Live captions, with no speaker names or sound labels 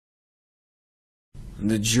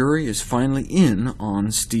The jury is finally in on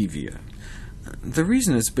stevia. The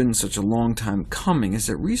reason it's been such a long time coming is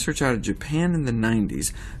that research out of Japan in the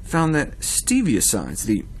 90s found that steviosides,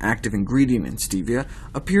 the active ingredient in stevia,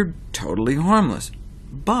 appeared totally harmless.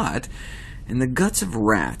 But in the guts of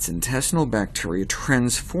rats, intestinal bacteria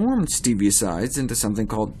transformed steviosides into something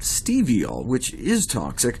called steviol, which is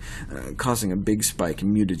toxic, causing a big spike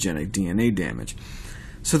in mutagenic DNA damage.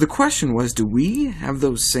 So the question was, do we have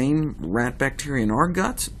those same rat bacteria in our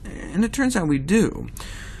guts? And it turns out we do.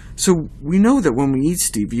 So we know that when we eat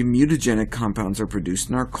stevia, mutagenic compounds are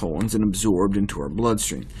produced in our colons and absorbed into our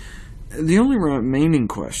bloodstream. The only remaining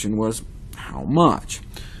question was, how much?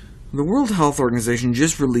 The World Health Organization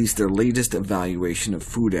just released their latest evaluation of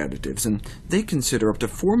food additives, and they consider up to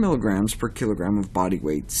 4 milligrams per kilogram of body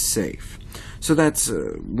weight safe. So that's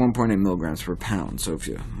 1.8 milligrams per pound. So if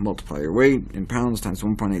you multiply your weight in pounds times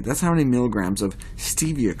 1.8, that's how many milligrams of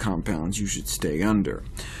stevia compounds you should stay under.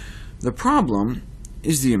 The problem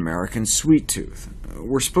is the American sweet tooth.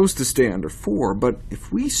 We're supposed to stay under 4, but if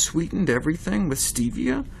we sweetened everything with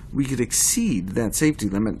stevia, we could exceed that safety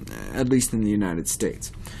limit, at least in the United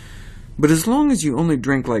States. But as long as you only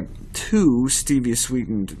drink like 2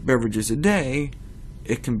 stevia-sweetened beverages a day,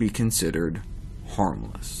 it can be considered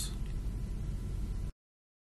harmless.